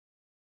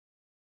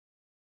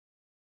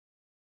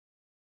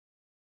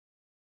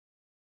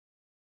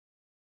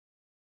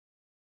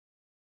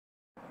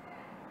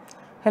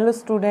Hello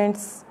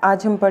students,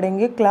 आज हम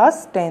पढ़ेंगे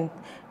क्लास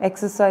 10th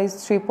एक्सरसाइज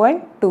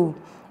 3.2।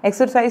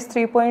 एक्सरसाइज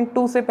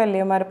 3.2 से पहले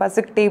हमारे पास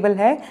एक टेबल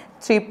है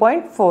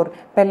 3.4।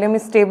 पहले हम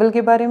इस टेबल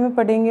के बारे में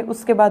पढ़ेंगे,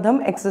 उसके बाद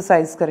हम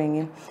एक्सरसाइज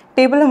करेंगे।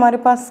 टेबल हमारे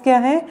पास क्या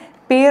है?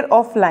 Pair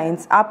of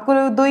lines. आपको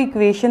दो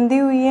इक्वेशन दी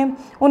हुई है,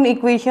 उन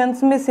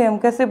इक्वेशंस में से हम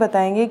कैसे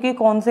बताएंगे कि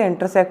कौन से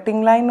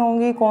इंटरसेक्टिंग लाइन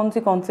होंगे, कौन सी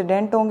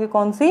कॉन्सिडेंट होंगे,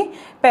 कौन सी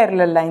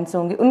पैरेलल लाइंस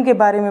होंगी, उनके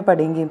बारे में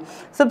पढ़ेंगे।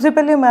 सबसे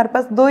पहले हमारे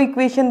पास दो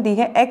इक्वेशन दी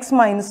है, x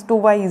minus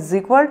 2y is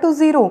equal to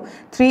 0,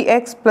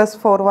 3x plus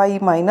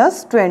 4y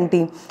minus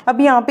 20।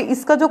 अब यहाँ पे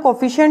इसका जो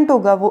कोफिशिएंट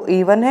होगा वो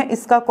a1 है,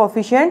 इसका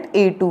कोफिशिएंट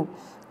a2।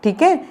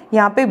 ठीक है,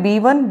 यहाँ पे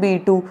b1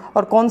 b2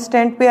 और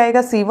कांस्टेंट पे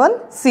आएगा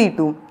c1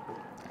 c2।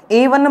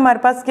 a1 हमारे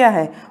पास क्या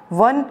है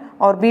 1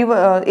 और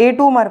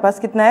a2 हमारे पास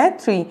कितना है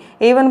 3।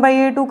 a1 बाई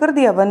a2 कर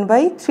दिया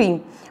 1/3।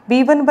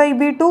 b1 by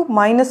b2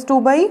 minus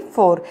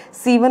 2/4।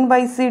 c1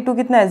 by c2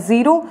 कितना है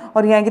 0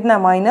 और यहाँ कितना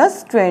है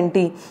माइनस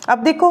 20। अब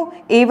देखो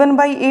a1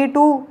 बाई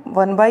a2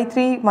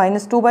 1/3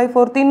 माइनस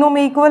 2/4 तीनों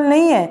में इक्वल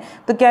नहीं है,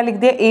 तो क्या लिख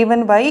दिया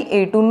a1 by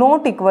a2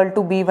 not equal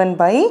to b1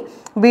 by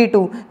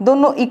b2।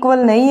 दोनों इक्वल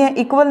नहीं है,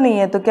 इक्वल नहीं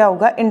है तो क्या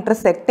होगा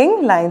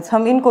इंटरसेक्टिंग लाइंस।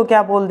 हम इनको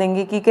क्या बोल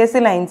देंगे कि कैसे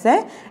लाइंस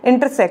हैं?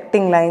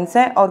 इंटरसेक्टिंग लाइंस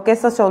हैं। और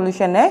कैसा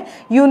सॉल्यूशन है?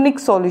 Unique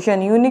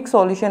solution. Unique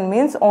solution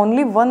means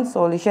only one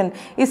solution.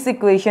 इस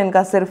इक्वेशन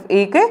का सिर्फ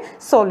एक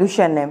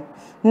सॉल्यूशन है।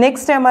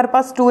 नेक्स्ट है हमारे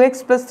पास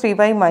 2x plus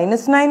 3y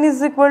minus 9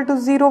 is equal to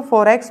 0,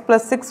 4x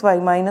plus 6y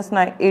minus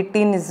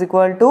 18 is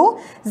equal to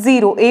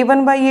 0,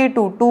 a1 by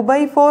a2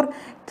 2/4,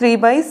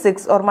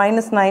 3/6 और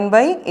माइनस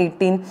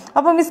 9/18।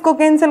 अब हम इसको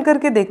कैंसिल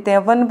करके देखते हैं,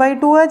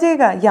 1/2 आ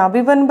जाएगा, यहाँ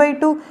भी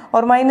 1/2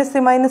 और माइनस से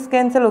माइनस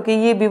कैंसिल होके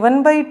ये भी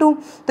 1/2,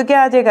 तो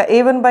क्या आ जाएगा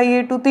a1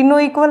 बाई a2 तीनों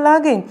इक्वल आ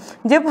गए।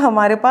 जब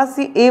हमारे पास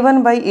ये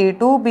a1 by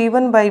a2,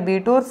 b1 by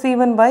b2 और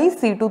c1 बाई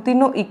c2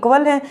 तीनों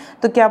इक्वल हैं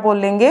तो क्या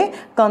बोलेंगे?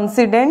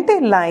 कंसिडेंट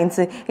lines.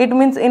 It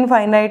means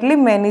infinitely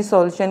many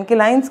solution की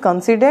लाइंस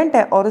कंसिडेंट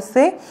है और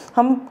उससे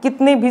हम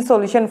कितने भी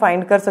सॉल्यूशन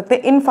फाइंड कर सकते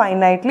हैं,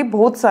 इनफाइनाइटली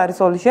बहुत सारे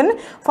सॉल्यूशन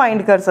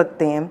फाइंड कर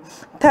सकते हैं।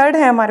 थर्ड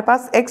है हमारे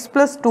पास x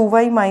plus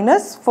 2y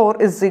minus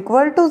 4 is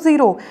equal to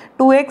 0,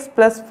 2x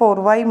plus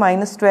 4y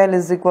minus 12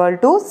 is equal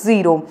to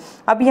 0।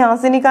 अब यहाँ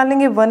से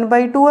निकालेंगे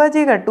 1/2 आ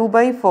जाएगा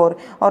 2/4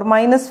 और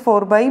माइनस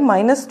 4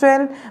 माइनस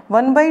 12,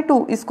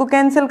 1/2 इसको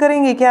कैंसिल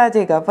करेंगे क्या आ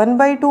जाएगा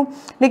 1/2,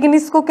 लेकिन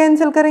इसको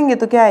कैंसिल करेंगे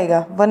तो क्या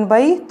आएगा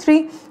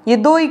 1/3। ये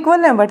दो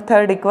इक्वल हैं बट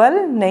थर्ड इक्वल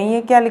नहीं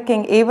है। क्या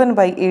लिखेंगे? a1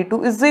 by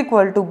a2 is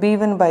equal to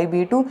b1 by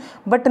b2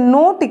 but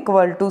not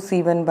equal to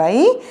c1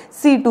 by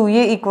c2।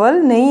 ये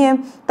इक्वल नहीं है,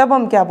 तब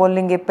हम क्या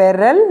बोलेंगे?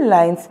 Parallel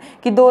lines.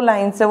 कि दो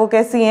लाइंस है वो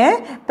कैसी हैं?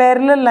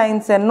 पैरेलल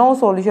लाइंस है, नो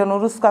सॉल्यूशन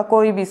और उसका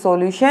कोई भी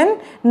सॉल्यूशन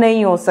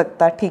नहीं हो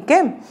सकता। ठीक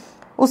है,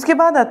 उसके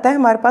बाद आता है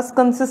हमारे पास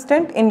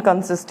consistent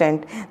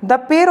inconsistent. The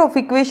pair of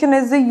equation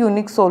is the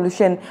unique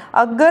solution.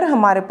 अगर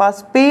हमारे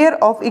पास पेयर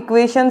ऑफ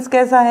इक्वेशंस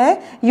कैसा है?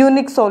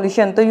 यूनिक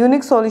सॉल्यूशन, तो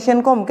यूनिक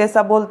सॉल्यूशन को हम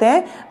कैसा बोलते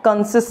हैं?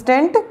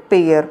 Consistent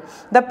pair.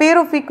 The pair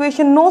of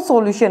equation no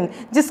solution,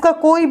 जिसका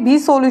कोई भी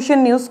सॉल्यूशन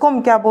नहीं उसको हम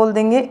क्या बोल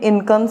देंगे?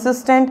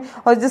 इनकंसिस्टेंट।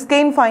 और जिसके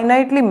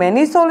इनफाइनाइटली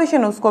मैनी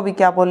सॉल्यूशन उसको भी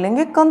क्या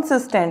बोलेंगे?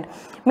 Consistent.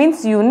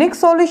 Means unique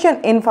solution,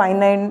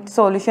 infinite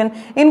solution,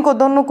 इनको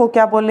दोनों को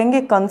क्या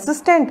बोलेंगे?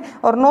 कंसिस्टेंट।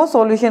 और नो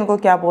सॉल्यूशन को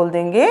क्या बोल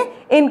देंगे?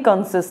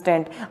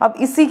 इनकंसिस्टेंट। अब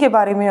इसी के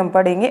बारे में हम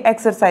पढ़ेंगे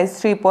एक्सरसाइज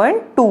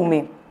 3.2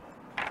 में।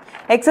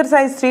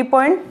 एक्सरसाइज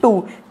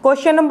 3.2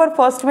 क्वेश्चन नंबर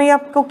फर्स्ट में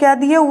आपको क्या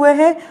दिए हुए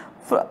हैं?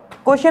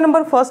 क्वेश्चन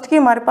नंबर फर्स्ट की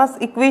हमारे पास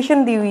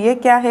इक्वेशन दी हुई है।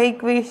 क्या है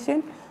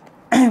इक्वेशन?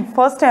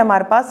 फर्स्ट है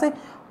हमारे पास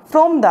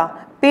from the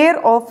pair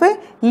of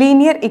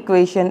linear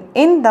equation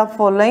in the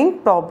following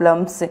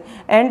problems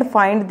and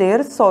find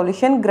their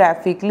solution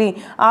graphically.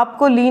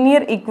 आपको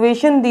लीनियर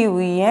इक्वेशन दी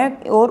हुई है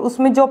और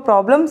उसमें जो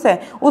प्रॉब्लम्स है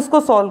उसको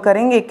सॉल्व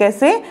करेंगे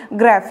कैसे?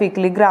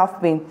 ग्राफिकली,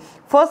 ग्राफ में।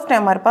 फर्स्ट है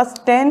हमारे पास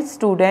 10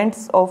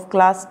 students of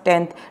class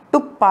 10th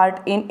took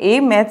part in A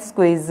maths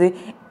quiz.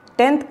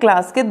 10th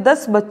class के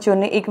 10 बच्चों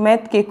ने एक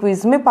मैथ के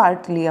क्विज में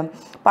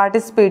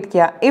पार्टिसिपेट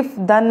किया। If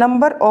the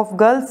number of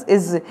girls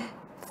is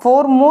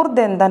 4 more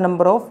than the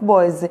number of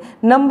boys.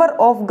 Number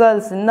of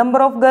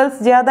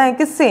girls ज्यादा है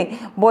किससे?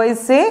 बॉयज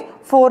से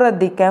 4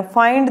 अधिक है।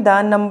 Find the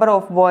number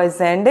of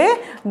boys and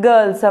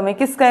girls. हमें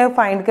किसका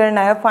फाइंड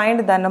करना है?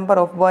 Find the number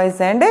of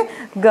boys and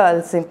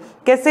girls.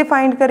 कैसे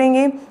फाइंड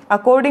करेंगे?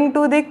 अकॉर्डिंग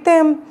टू देखते हैं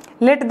हम।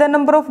 Let the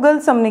number of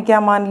girls हमने क्या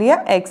मान लिया?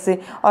 x,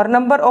 और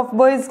नंबर ऑफ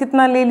बॉयज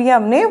कितना ले लिया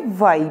हमने?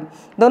 y।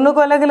 दोनों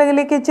को अलग अलग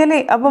लेके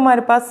चले। अब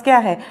हमारे पास क्या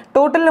है?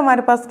 टोटल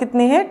हमारे पास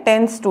कितने हैं?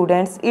 10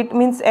 students. It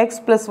means x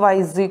plus Y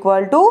is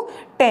equal to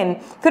 10।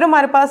 फिर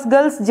हमारे पास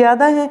गर्ल्स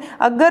ज्यादा हैं।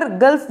 अगर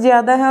गर्ल्स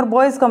ज्यादा हैं और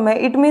बॉयज कम है,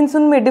 इट मीन्स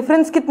उनमें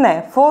डिफरेंस कितना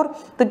है? 4।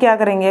 तो क्या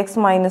करेंगे? x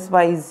minus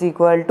Y is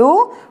equal to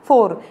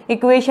 4।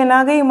 Equation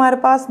आ गई हमारे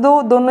पास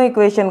दोनों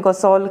इक्वेशन को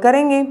सॉल्व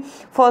करेंगे।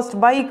 First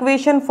by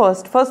equation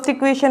first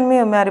equation में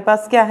हमारे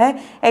पास क्या है?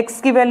 x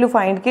की वैल्यू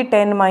फाइंड की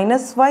 10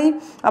 माइनस वाई।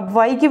 अब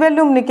y की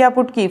वैल्यू हमने क्या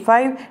पुट की?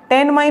 5।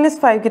 10 माइनस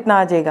 5 कितना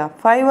आ जाएगा?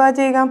 5 आ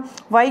जाएगा।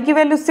 y की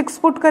वैल्यू 6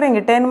 पुट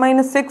करेंगे, 10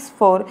 माइनस 6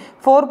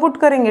 4 पुट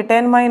करेंगे,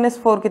 10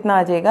 माइनस 4 कितना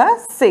आ जाएगा?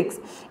 6।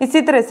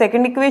 इसी तरह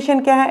सेकंड इक्वेशन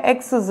क्या है,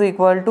 x is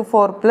equal to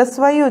 4 plus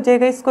Y हो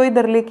जाएगा, इसको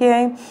इधर लेके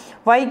आए।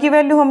 y की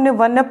वैल्यू हमने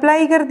 1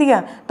 अप्लाई कर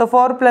दिया तो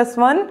 4 प्लस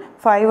 1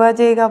 5 आ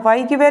जाएगा।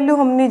 y की वैल्यू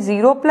हमने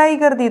 0 अप्लाई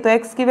कर दी तो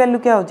x की वैल्यू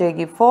क्या हो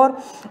जाएगी 4,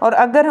 और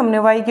अगर हमने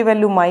y की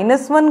वैल्यू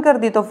 -1 कर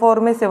दी तो 4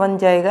 में से 1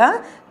 जाएगा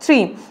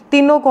 3।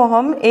 तीनों को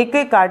हम एक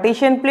एक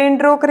कार्टेशियन प्लेन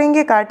ड्रॉ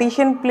करेंगे।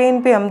 कार्टेशियन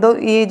प्लेन पे हम दो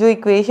ये जो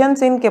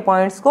इक्वेशंस इनके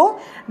पॉइंट्स को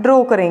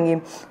ड्रॉ करेंगे।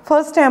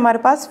 फर्स्ट है हमारे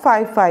पास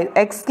 5 5,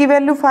 x की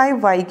वैल्यू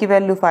 5, y की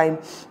वैल्यू 5।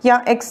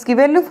 यहाँ x की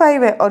वैल्यू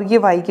 5 है और ये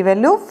y की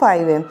वैल्यू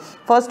 5 है,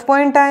 फर्स्ट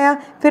पॉइंट आया।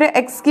 फिर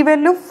x की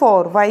वैल्यू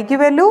 4, y की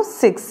वैल्यू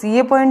 6,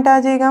 ये पॉइंट आ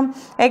जाएगा।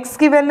 x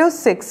की वैल्यू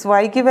 6,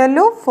 y की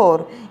वैल्यू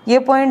 4, ये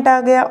पॉइंट आ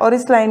गया और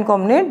इस लाइन को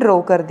हमने ड्रॉ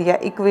कर दिया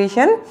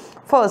इक्वेशन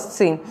फर्स्ट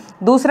से।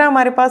 दूसरा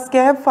हमारे पास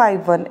क्या है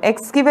 5 1,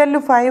 x की वैल्यू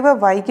 5 है,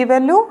 y की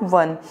वैल्यू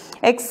 1,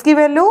 x की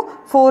वैल्यू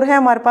 4 है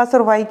हमारे पास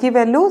और y की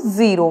वैल्यू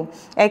 0,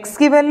 x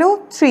की वैल्यू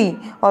 3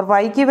 और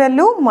y की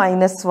वैल्यू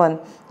 -1,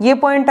 ये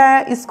पॉइंट आया,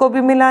 इसको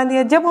भी मिला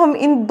दिया। जब हम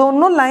इन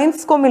दोनों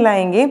लाइंस को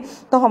मिलाएंगे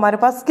तो हमारे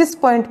पास किस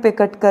पॉइंट पे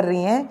कट कर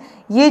रही हैं,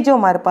 ये जो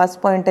हमारे पास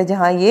पॉइंट है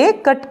जहाँ ये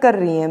कट कर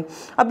रही हैं।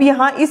 अब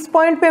यहाँ इस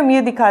पॉइंट पे हम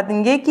ये दिखा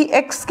देंगे कि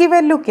x की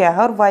वैल्यू क्या है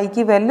और y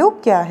की वैल्यू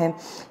क्या है।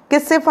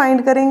 किससे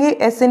फाइंड करेंगे,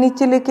 ऐसे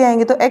नीचे लेके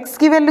आएंगे तो x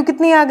की वैल्यू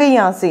कितनी आ गई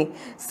यहाँ से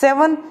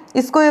 7,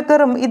 इसको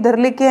अगर हम इधर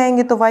लेके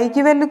आएंगे तो y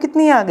की वैल्यू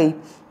कितनी आ गई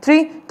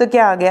 3, तो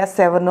क्या आ गया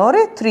 7 और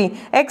 3।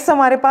 x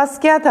हमारे पास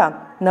क्या था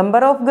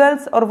नंबर ऑफ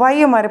गर्ल्स और y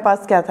हमारे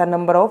पास क्या था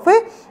नंबर ऑफ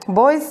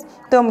बॉयज़।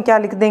 तो हम क्या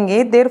लिख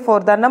देंगे,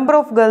 therefore the number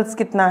of girls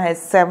कितना है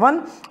 7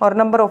 और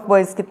नंबर ऑफ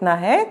बॉयज़ कितना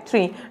है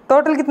 3।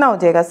 टोटल कितना हो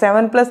जाएगा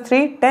 7 +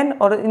 3 10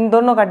 और इन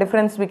दोनों का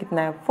डिफरेंस भी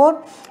कितना है 4।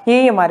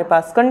 यही हमारे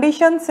पास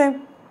कंडीशंस है।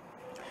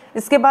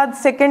 इसके बाद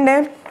सेकंड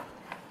है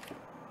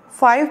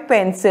 5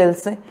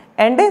 pencils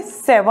and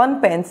 7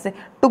 pens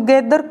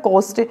together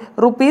cost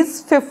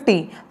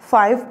 ₹50।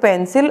 5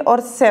 pencil और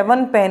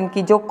 7 पेन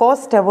की जो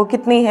कॉस्ट है वो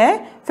कितनी है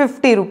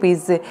 50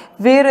 rupees.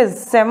 Where is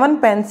 7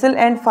 pencil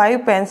and 5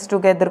 pens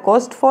together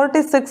cost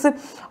 46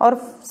 और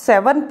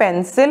 7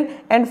 पेंसिल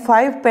एंड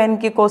 5 पेन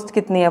की कॉस्ट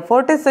कितनी है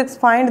 46।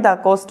 Find the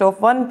cost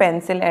of 1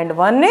 pencil and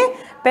 1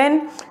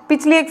 pen.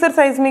 पिछली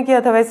एक्सरसाइज में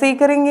किया था वैसे ही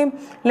करेंगे।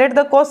 Let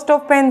the cost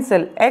of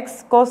pencil x,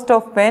 cost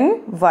of pen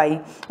y।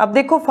 अब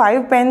देखो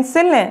 5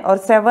 पेंसिल हैं और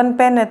 7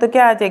 पेन है तो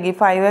क्या आ जाएगी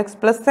 5x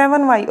 +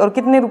 7y और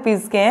कितने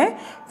रुपीज़ के हैं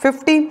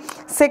 50।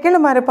 सेकंड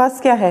हमारे पास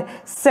क्या है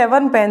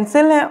 7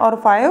 पेंसिल हैं और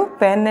 5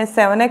 पेन है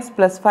 7x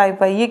 +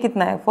 5y, ये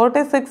कितना है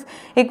 46।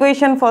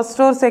 इक्वेशन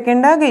फर्स्ट और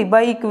सेकंड आ गई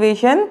by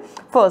equation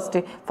first.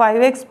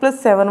 5x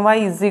 +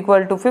 7y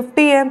 =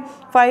 50 है।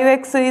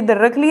 5x इधर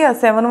रख लिया,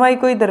 7y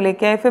को इधर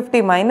लेके आए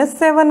 50 -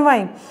 7y,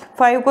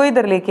 5 को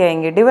इधर लेके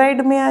आएंगे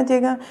डिवाइड में आ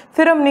जाएगा।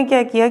 फिर हमने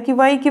क्या किया कि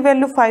y की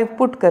वैल्यू 5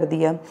 पुट कर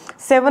दिया,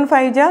 7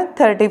 5 जा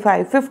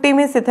 35, 50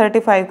 में से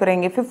 35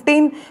 करेंगे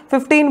 15,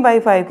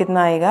 15/5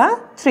 कितना आएगा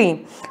 3।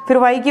 फिर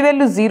y की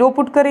वैल्यू 0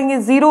 पुट करेंगे,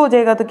 0 हो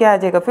जाएगा तो क्या आ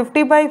जाएगा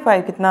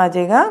 50/5 कितना आ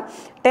जाएगा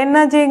 10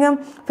 आ जाएगा।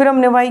 फिर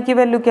हमने y की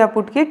वैल्यू क्या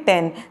पुट की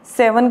 10,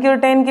 7 की और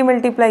 10 की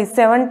मल्टीप्लाई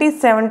 70,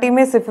 70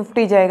 में से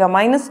 50 जाएगा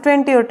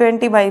 -20 और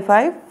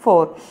 20/5 4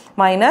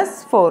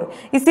 -4।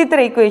 इसी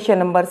तरह इक्वेशन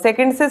नंबर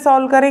सेकंड से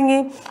सॉल्व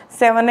करेंगे।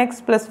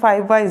 7x +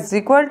 5y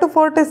 =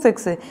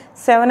 46।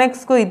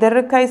 7x को इधर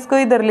रखा, इसको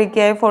इधर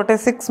लेके आए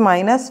 46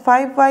 -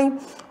 5y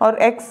और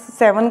x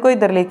 7 को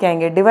इधर लेके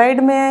आएंगे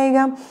डिवाइड में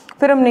आएगा।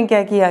 फिर हमने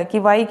क्या किया कि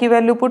y की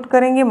वैल्यू पुट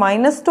करेंगे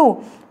 -2,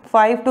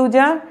 5 2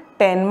 जा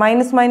 10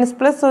 माइनस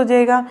प्लस हो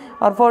जाएगा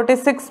और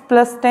 46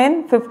 + 10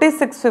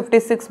 56,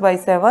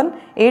 56/7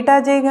 8 आ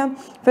जाएगा।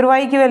 फिर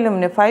y की वैल्यू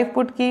हमने 5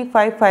 पुट की,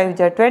 5 5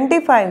 जा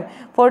 25,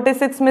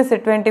 46 में से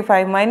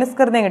 25 माइनस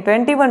कर देंगे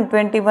 21,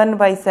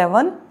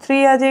 21/7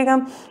 3 आ जाएगा।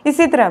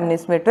 इसी तरह हमने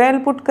इसमें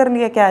 12 पुट कर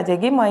लिया, क्या आ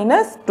जाएगी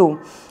 -2।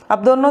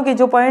 अब दोनों के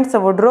जो पॉइंट्स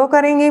है वो ड्रॉ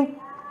करेंगे।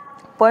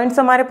 पॉइंट्स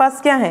हमारे पास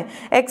क्या है,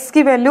 x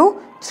की वैल्यू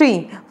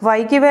 3,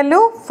 y की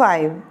वैल्यू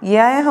 5, ये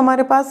आया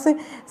हमारे पास।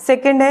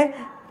 सेकंड है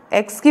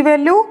x की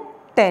वैल्यू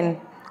 10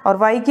 और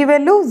y की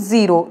वैल्यू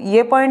 0,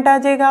 ये पॉइंट आ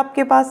जाएगा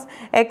आपके पास।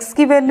 x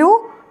की वैल्यू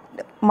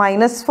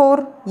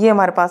 -4, ये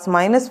हमारे पास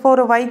 -4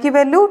 और y की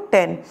वैल्यू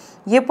 10,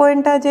 ये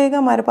पॉइंट आ जाएगा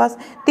हमारे पास।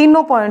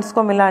 तीनों पॉइंट्स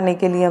को मिलाने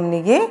के लिए हमने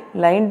ये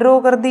लाइन ड्रॉ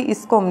कर दी,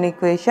 इसको हमने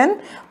इक्वेशन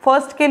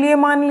फर्स्ट के लिए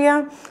मान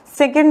लिया।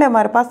 सेकंड है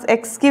हमारे पास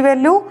x की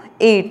वैल्यू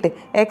 8,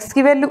 x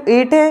की वैल्यू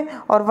 8 है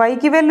और y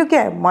की वैल्यू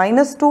क्या है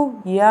 -2,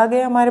 ये आ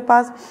गया हमारे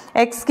पास।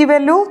 x की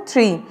वैल्यू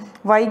 3,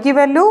 y की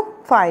वैल्यू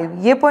 5,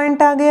 ये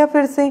पॉइंट आ गया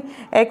फिर से।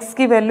 x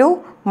की वैल्यू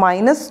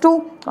 -2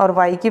 और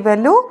y की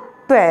वैल्यू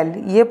 12,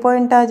 ये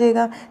पॉइंट आ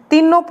जाएगा।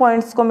 तीनों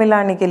पॉइंट्स को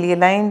मिलाने के लिए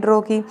लाइन ड्रॉ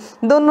की,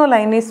 दोनों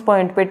लाइन इस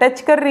पॉइंट पे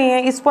टच कर रही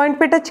हैं, इस पॉइंट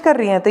पे टच कर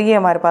रही हैं तो ये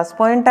हमारे पास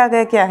पॉइंट आ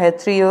गया, क्या है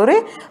 3 और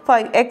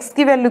 5। x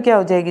की वैल्यू क्या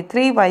हो जाएगी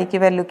 3, y की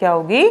वैल्यू क्या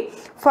होगी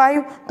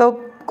 5। तो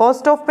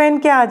कॉस्ट ऑफ पेन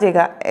क्या आ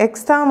जाएगा,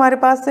 x था हमारे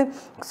पास,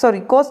 सॉरी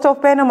कॉस्ट ऑफ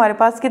पेन हमारे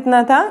पास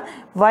कितना था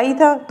y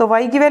था, तो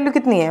y की वैल्यू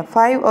कितनी है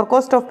 5 और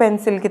कॉस्ट ऑफ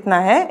पेंसिल कितना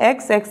है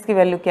x, x की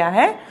वैल्यू क्या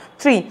है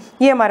 3,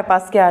 ये हमारे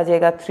पास क्या आ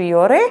जाएगा 3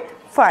 और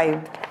 5।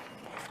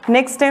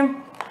 नेक्स्ट है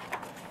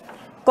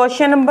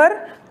क्वेश्चन नंबर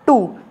 2,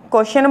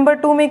 क्वेश्चन नंबर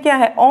 2 में क्या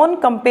है, on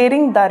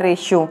comparing the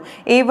ratio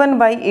A1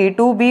 by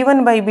A2,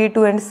 B1 by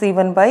B2 and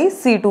C1 by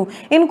C2,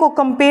 इनको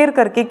कंपेयर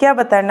करके क्या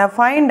बताना,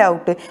 find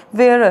out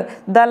where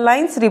the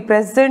lines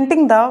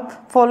representing the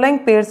following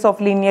pairs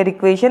of linear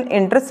equation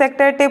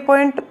intersect at A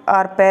point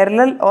are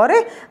parallel और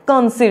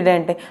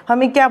coincident.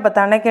 हमें क्या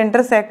बताना है कि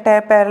इंटरसेक्ट है,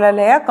 पैरेलल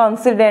है या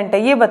कॉन्सिडेंट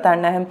है, ये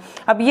बताना है।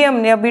 अब ये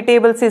हमने अभी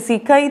टेबल से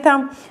सीखा ही था।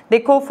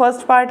 देखो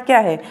फर्स्ट पार्ट क्या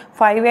है,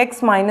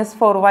 5x minus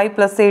 4y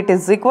plus 8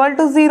 is equal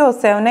to 0,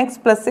 7x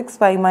plus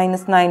 6y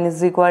minus 9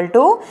 is equal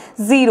to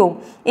 0।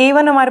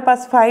 A1 हमारे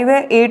पास 5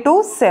 है,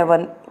 A2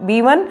 7,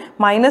 B1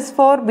 minus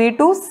 4,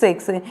 B2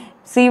 6,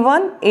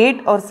 C1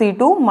 8 और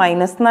C2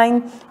 माइनस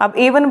 9। अब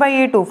A1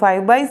 by A2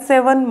 5 by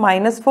 7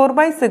 minus 4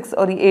 by 6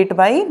 और 8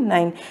 बाई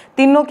 9,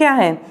 तीनों क्या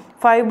है,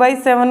 5 बाई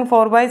 7,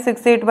 4 बाई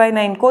 6, 8 बाई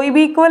 9, कोई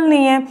भी इक्वल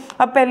नहीं है।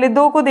 अब पहले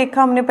दो को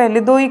देखा हमने,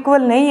 पहले दो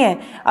इक्वल नहीं है।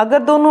 अगर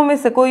दोनों में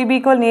से कोई भी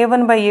इक्वल नहीं,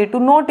 A1 by A2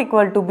 not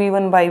equal to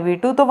B1 by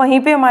B2, तो वहीं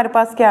पे हमारे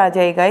पास क्या आ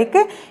जाएगा,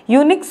 एक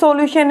यूनिक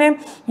सॉल्यूशन है।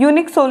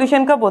 यूनिक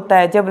सॉल्यूशन कब होता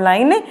है, जब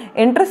लाइन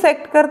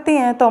इंटरसेक्ट करती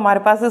हैं, तो हमारे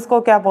पास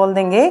इसको क्या बोल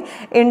देंगे,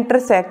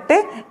 intersect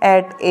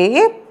at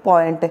A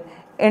point,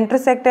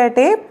 intersect at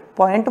A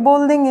point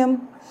बोल देंगे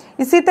हम।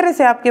 इसी तरह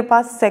से आपके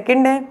पास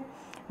सेकंड है,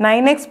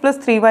 9x plus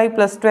 3y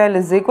plus 12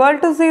 is equal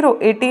to 0,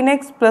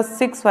 18x plus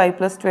 6y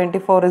plus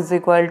 24 is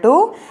equal to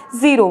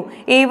 0।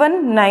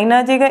 A1 9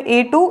 आ जाएगा,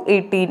 A2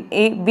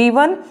 18,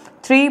 B1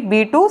 3,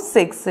 B2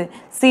 6,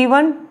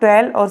 C1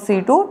 12 और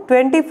C2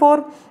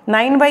 24।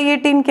 9 बाई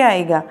 18 क्या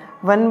आएगा,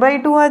 1 बाई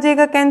 2 आ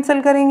जाएगा,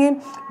 कैंसिल करेंगे।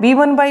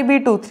 B1 बाई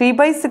B2 3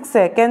 बाई 6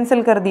 है,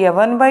 कैंसिल कर दिया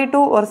 1 बाई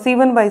 2, और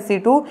C1 by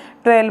C2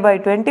 12 by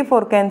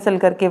 24, cancel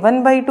करके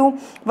 1 बाई 2,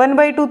 1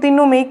 बाई 2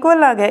 तीनों में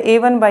इक्वल आ गया।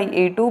 A1 by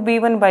A2,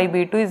 B1 by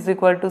B2 is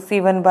equal to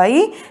C1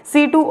 by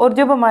C2। और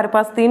जब हमारे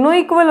पास तीनों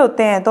इक्वल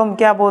होते हैं तो हम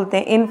क्या बोलते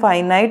हैं,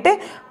 इनफाइनाइट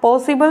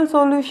पॉसिबल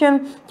सॉल्यूशन,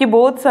 कि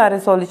बहुत सारे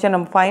सॉल्यूशन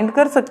हम फाइंड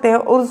कर सकते हैं,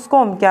 और उसको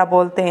हम क्या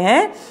बोलते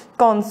हैं,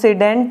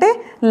 कॉन्सिडेंट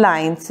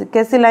लाइंस।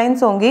 कैसी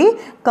लाइंस होंगी,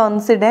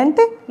 कॉन्सिडेंट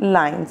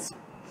लाइंस।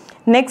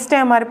 नेक्स्ट है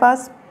हमारे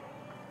पास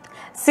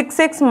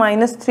 6x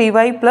minus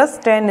 3y plus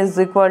 10 is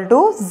equal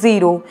to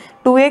 0,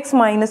 2x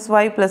minus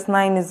y plus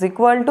 9 is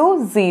equal to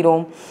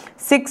 0।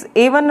 6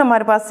 A1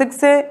 हमारे पास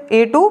 6 है,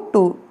 A2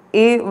 2,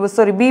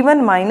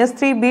 B1 minus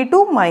 3,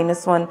 B2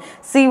 minus 1,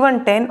 C1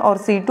 10 और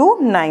C2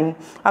 9।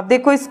 अब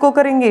देखो इसको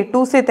करेंगे,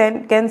 2 से 10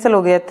 कैंसिल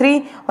हो गया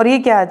 3, और ये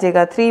क्या आ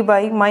जाएगा, 3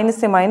 बाई माइनस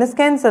से माइनस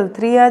कैंसिल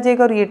 3 आ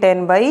जाएगा, और ये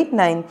 10 बाई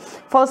 9।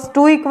 फर्स्ट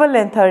 2 इक्वल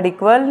है, थर्ड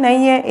इक्वल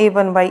नहीं है।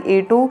 A1 by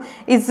A2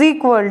 is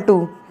equal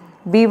to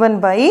B1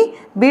 by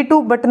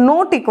B2 but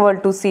not equal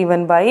to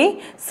C1 by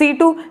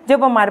C2।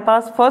 जब हमारे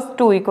पास फर्स्ट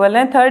 2 इक्वल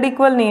हैं, थर्ड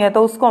इक्वल नहीं है,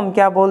 तो उसको हम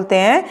क्या बोलते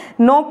हैं,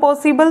 नो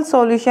पॉसिबल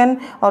सॉल्यूशन,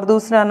 और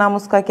दूसरा नाम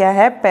उसका क्या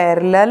है,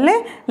 पैरेलल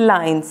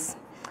लाइंस।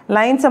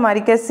 लाइंस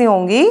हमारी कैसी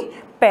होंगी,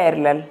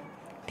 पैरेलल।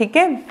 ठीक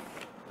है,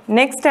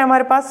 नेक्स्ट है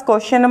हमारे पास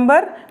क्वेश्चन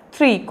नंबर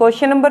 3।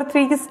 क्वेश्चन नंबर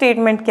 3 की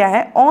स्टेटमेंट क्या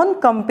है, on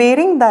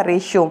comparing the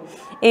ratio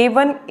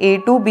A1,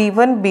 A2,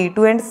 B1,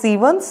 B2 and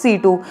C1,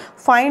 C2,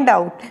 find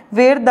out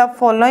where the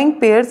following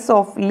pairs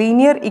of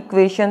linear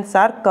equations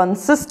are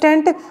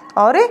consistent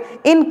और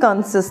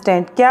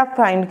inconsistent। क्या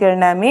फाइंड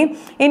करना है हमें,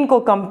 इनको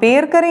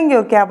कंपेयर करेंगे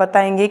और क्या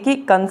बताएंगे कि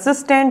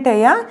कंसिस्टेंट है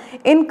या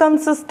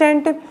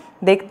इनकंसिस्टेंट।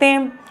 देखते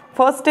हैं,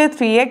 फर्स्ट है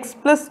 3x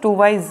plus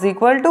 2y is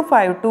equal to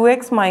 5,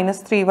 2x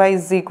minus 3y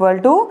is equal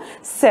to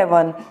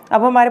 7।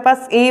 अब हमारे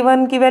पास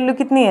A1 की वैल्यू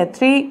कितनी है,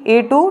 3,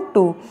 A2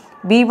 2,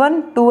 B1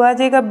 2 आ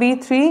जाएगा,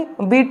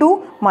 B2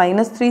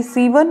 माइनस 3,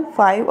 C1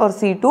 5 और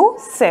C2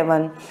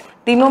 7।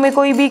 तीनों में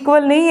कोई भी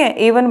इक्वल नहीं है,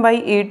 A1 by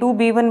A2,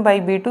 B1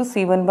 by B2,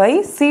 C1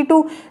 by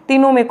C2,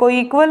 तीनों में कोई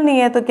इक्वल नहीं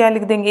है, तो क्या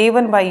लिख देंगे,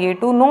 A1 by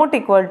A2 not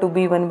equal to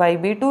B1 by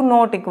B2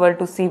 not equal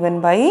to C1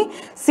 by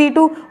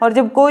C2। और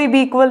जब कोई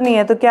भी इक्वल नहीं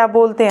है तो क्या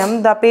बोलते हैं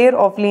हम, the pair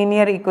of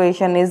linear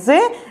equation is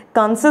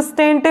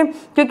consistent.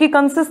 क्योंकि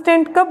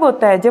कंसिस्टेंट कब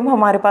होता है, जब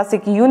हमारे पास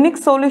एक यूनिक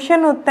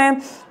सॉल्यूशन होता है।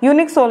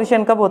 यूनिक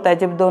सॉल्यूशन कब होता है,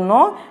 जब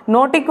दोनों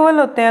नॉट इक्वल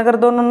होते हैं। अगर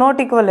दोनों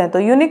नॉट इक्वल हैं तो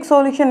यूनिक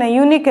सॉल्यूशन है,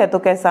 यूनिक है तो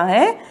कैसा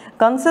है,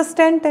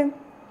 कंसिस्टेंट है।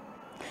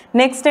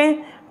 नेक्स्ट है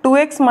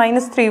 2x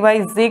minus 3y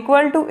is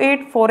equal to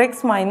 8,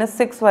 4x minus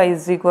 6y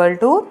is equal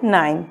to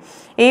 9।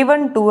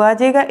 A1 2 आ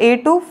जाएगा,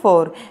 A2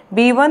 4,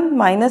 B1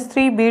 minus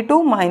 3,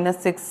 B2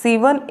 minus 6,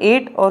 C1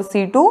 8 और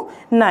C2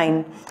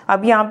 9।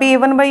 अब यहाँ पे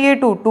A1 by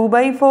A2 2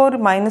 by 4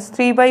 minus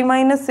 3 by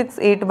minus 6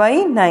 8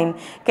 by 9,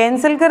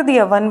 cancel कर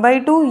दिया 1 by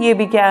 2, ये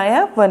भी क्या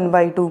आया 1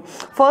 बाई 2।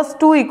 फर्स्ट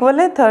 2 इक्वल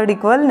है, थर्ड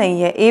इक्वल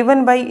नहीं है।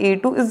 A1 by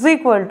A2 is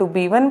equal to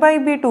B1 by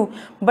B2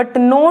 but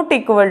not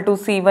equal to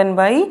C1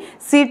 by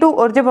C2।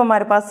 और जब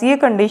हमारे पास ये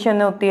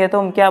कंडीशन होती है तो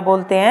हम क्या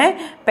बोलते हैं,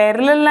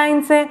 पैरेलल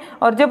लाइन्स है।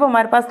 और जब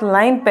हमारे पास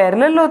लाइन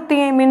पैरेलल होती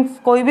है मीन्स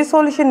कोई भी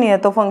सॉल्यूशन नहीं है,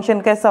 तो फंक्शन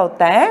कैसा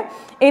होता है,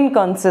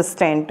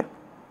 इनकंसिस्टेंट।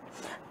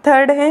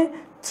 थर्ड है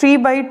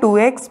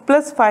 3/2x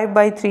 +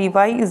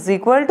 5/3y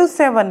 =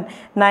 7,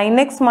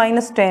 9x -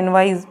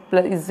 10y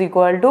 =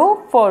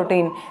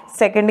 14।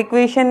 Second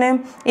equation है।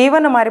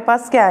 a1 हमारे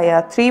पास क्या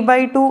आया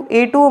 3/2,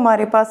 a2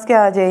 हमारे पास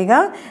क्या आ जाएगा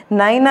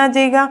 9 आ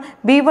जाएगा,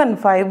 b1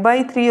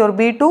 5/3 और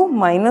b2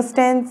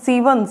 -10,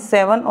 c1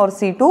 7 और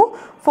c2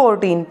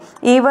 14।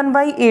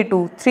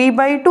 a1/a2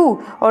 3/2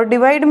 और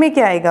डिवाइड में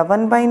क्या आएगा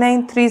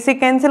 1/9, 3 से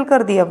कैंसिल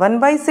कर दिया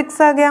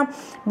 1/6 आ गया,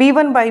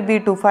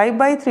 b1/b2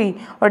 5/3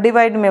 और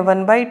डिवाइड में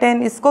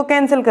 1/10, इसको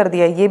कैंसिल कर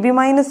दिया ये भी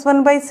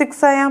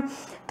 -1/6 आया।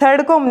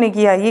 थर्ड को हमने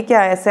किया ये क्या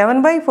है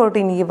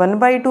 7/14, ये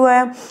 1/2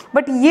 आया,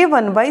 बट ये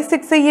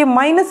 1/6 है ये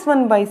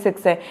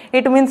 -1/6 है,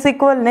 इट मीन्स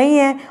इक्वल नहीं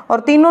है और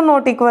तीनों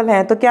नॉट इक्वल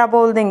हैं, तो क्या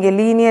बोल देंगे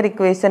लीनियर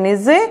इक्वेशन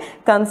इज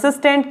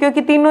कंसिस्टेंट,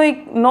 क्योंकि तीनों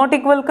नॉट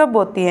इक्वल कब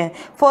होती हैं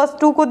फर्स्ट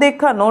टू को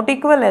देखा नॉट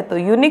इक्वल है तो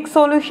यूनिक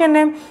सॉल्यूशन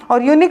है,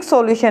 और यूनिक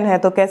सॉल्यूशन है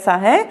तो कैसा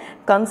है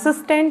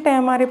कंसिस्टेंट है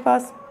हमारे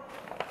पास।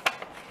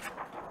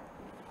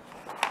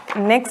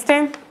 नेक्स्ट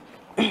है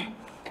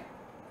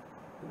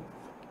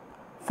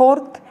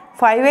fourth,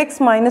 5x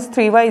 -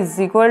 3y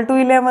 =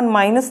 11,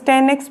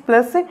 -10x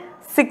 +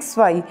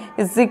 6y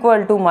 =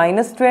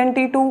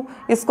 -22।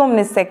 इसको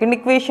हमने सेकंड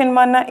इक्वेशन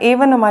माना।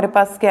 a1 हमारे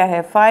पास क्या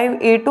है 5,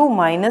 a2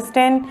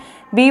 -10,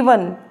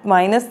 b1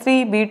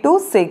 -3, b2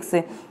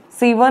 6,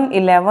 c1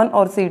 11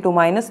 और c2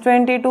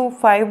 -22,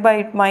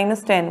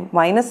 5/-10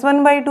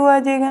 -1/2 आ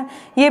जाएगा,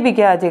 ये भी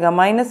क्या आ जाएगा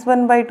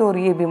 -1/2 और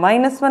ये भी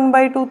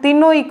 -1/2,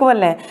 तीनों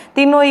इक्वल हैं,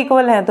 तीनों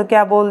इक्वल हैं तो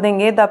क्या बोल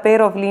देंगे the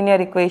pair of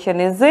linear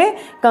equation is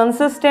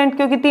consistent,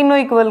 क्योंकि तीनों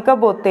इक्वल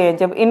कब होते हैं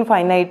जब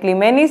इनफाइनाइटली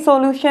मैनी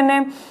सॉल्यूशन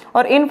है,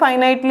 और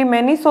इनफाइनाइटली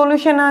मैनी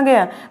सॉल्यूशन आ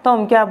गया तो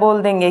हम क्या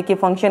बोल देंगे कि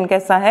फंक्शन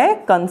कैसा है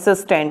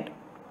कंसिस्टेंट।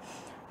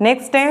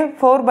 नेक्स्ट है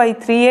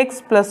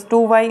 4/3x +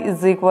 2y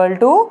 =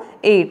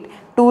 8,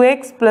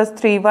 2x +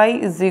 3y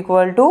 =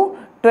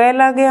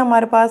 12 आ गया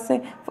हमारे पास है।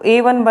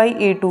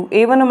 a1/a2,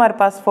 a1 हमारे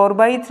पास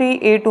 4/3,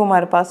 a2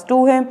 हमारे पास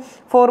 2 है,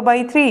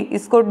 4/3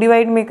 इसको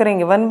डिवाइड में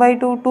करेंगे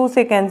 1/2, 2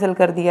 से कैंसिल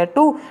कर दिया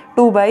 2,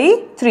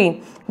 2/3,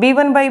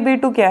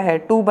 b1/b2 क्या है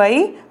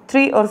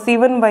 2/3 और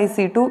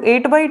c1/c2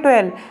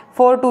 8/12,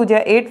 4 2 जा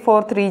 8,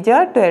 4 3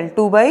 जा 12,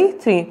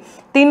 2/3,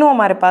 तीनों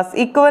हमारे पास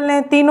इक्वल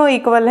हैं, तीनों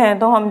इक्वल हैं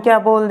तो हम क्या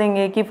बोल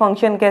देंगे कि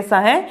फंक्शन कैसा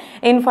है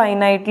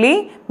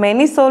infinitely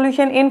many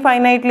solution,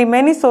 infinitely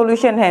many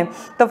solution है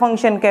तो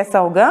फंक्शन कैसा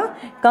होगा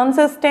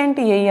कंसिस्टेंट।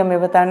 यही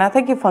हमें बताना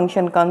था कि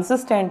फंक्शन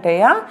कंसिस्टेंट है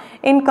या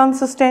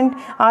इनकंसिस्टेंट।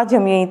 आज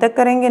हम यहीं तक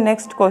करेंगे,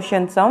 नेक्स्ट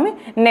क्वेश्चन हम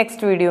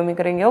नेक्स्ट वीडियो में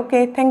करेंगे।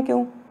 Okay, thank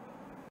you.